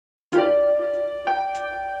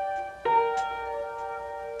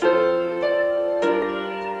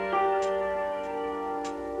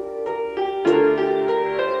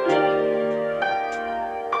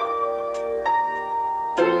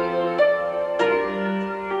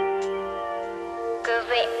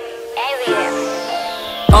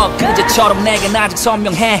엊그제처럼 내겐 아직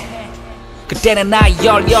선명해. 그때는 나이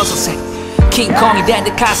 16세 킹콩이 된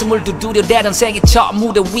듯 가슴을 두드려대던 세계 첫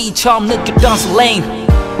무대 위 처음 느꼈던 설레임.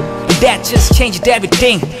 That just changed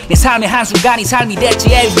everything. 내 삶의 한순간이 삶이 됐지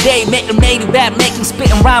everyday. 매일매일이 rap making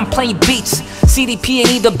spit and rhyme playing beats.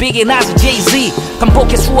 CDPN이 the big and as Jay-Z.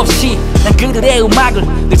 반복해 수없이 난 그들의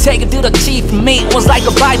음악을 늘 새겨들었지. For me it was like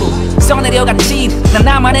a bible. 써내려간 집 난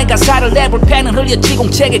나만의 가사를 랩을 펜은 흘렸지.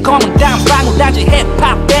 공책에 검은 땀 방울 단지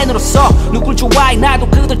힙합 밴으로서 누굴 좋아해 나도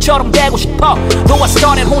그들처럼 되고 싶어. Though I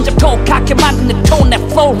started 혼자 톡하게 만든 내 tone that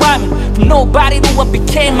flow rhyming. From nobody to I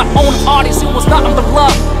became my own artist. It was nothing but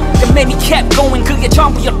love that made me kept going. 그게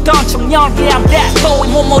전부였던 청년. Yeah I'm that boy.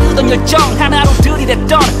 못 모르던 열정 하나로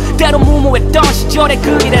들이댔던 때로 무모했던 시절의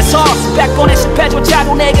그 길에서 수백 번의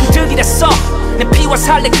실패조차도 내겐 득이 됐어. 내 피와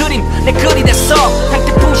살의 그림 내 글이 됐어.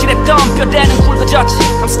 한때 부실했던 뼈대는 굵어졌지.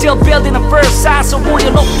 I'm still building a first size 올려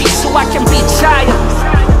높이 so I can reach higher.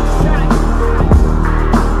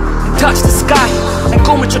 Touch the sky. 난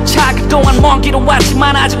꿈을 쫓아 그동안 먼 길을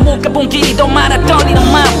왔지만 아직 못 가본 길이 더 많아.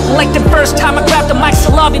 떨리는 마음 Like the first time I grabbed the mic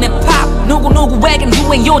so loving it pop. 누구누구에겐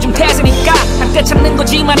유행 요즘 대세니까 한때 찾는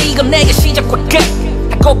거지만 이건 내게 시작과 끝.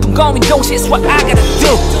 하고픈 거인 동시에 it's what I gotta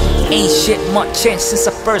do. Ain't shit much changed since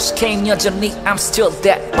I first came. 여전히 I'm still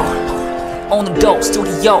that boy. 오늘도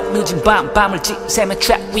스튜디오 늦은 밤을 지새며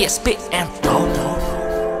트랙 위에 spit and flow.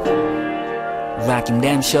 Rocking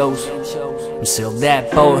them shows I'm still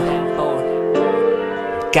that boy.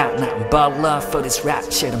 Got nothing but love for this rap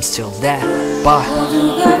shit. I'm still that boy.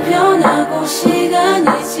 모두가 변하고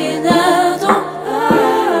시간이 지나도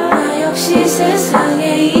나 역시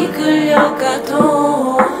세상에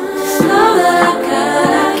이끌려가도 Slow that I got,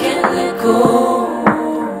 I can't let go.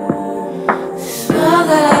 Slow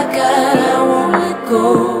that I got, I won't let go.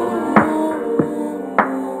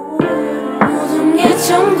 모든 게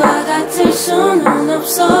전과 같을 수는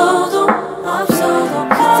없어도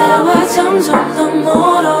그때와 점점 더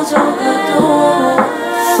멀어져가도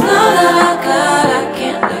Slow that I got, I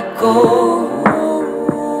can't let go.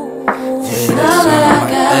 Slow that I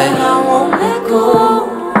got, I won't let go.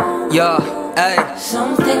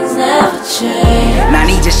 Some things never change. 난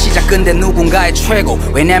이제 시작 근데 누군가의 최고.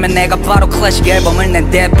 왜냐면 내가 바로 클래식 앨범을 낸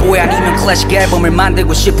that boy. 아니면 클래식 앨범을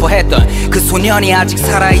만들고 싶어 했던 그 소년이 아직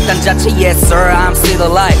살아있단 자체. Yes sir I'm still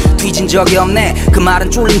alive. 뒤진 적이 없네. 그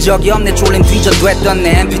말은 쫄린 적이 없네. 쫄림 뒤져됐던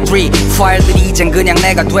내 mp3 파일들이 이젠 그냥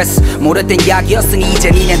내가 됐어. 모르던 약이었으니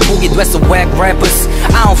이젠 이낸 독이 됐어. Whack rappers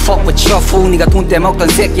I don't fuck with your fool. 네가 돈 떼먹던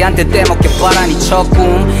새끼한테 떼먹게 바라니 첫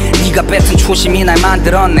꿈. 네가 뱉은 초심이 날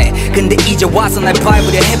만들었네. 근데 이제 와서 날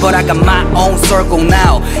밟으려 해. But I got my own circle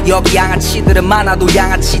now. 여기 양아치들은 많아도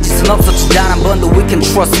양아치 짓은 없었지 단 한 번도. We can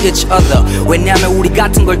trust each other. 왜냐면 우리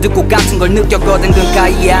같은 걸 듣고 같은 걸 느꼈거든. 그러니까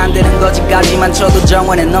이해 안 되는 거지까지만 쳐도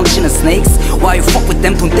정원에 넘치는 snakes. Why you fuck with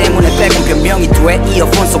them? 돈 때문에 빼곤 변명이 돼.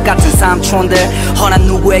 이어폰 속 같은 삼촌들 허난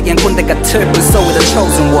누구에겐 꼰대 같을 뿐. So we're the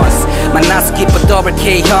chosen ones. 만나서 기뻐 더블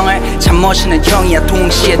K 형을 참 멋있는 형이야.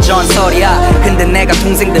 동시에 전설이야. 근데 내가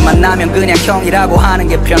동생들 만나면 그냥 형이라고 하는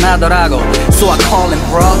게 편하더라고. So I call him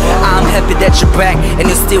bro. I'm happy that you're back and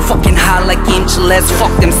you're still fucking hot like kimchi. Let's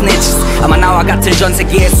fuck them snitches. 아마 나와 같을 전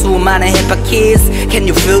세계의 수많은 힙합 kids. Can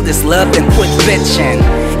you feel this love? Then quit bitching.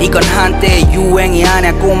 이건 한때의 유행이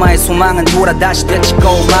아니야. 꼬마의 소망은 돌아 다시 되치고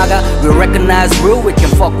막아. We recognize real, we can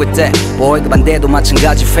fuck with that. Boy 그 반대도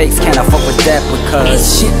마찬가지. Fakes cannot fuck with that because Ain't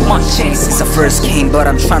shit much changed since I first came. But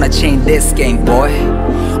I'm tryna change this game boy.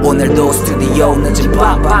 오늘도 스튜디오 늦은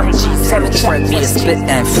밤을 지새며 트랙 위에 spit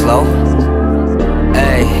and flow.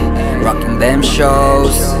 Ay, rocking them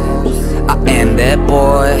shows. I am that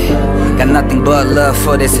boy. Got nothing but love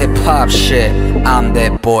for this hip hop shit. I'm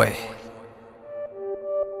that boy.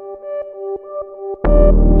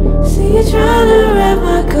 See you tryna wrap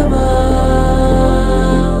my cup up,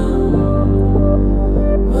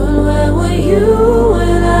 but where were you?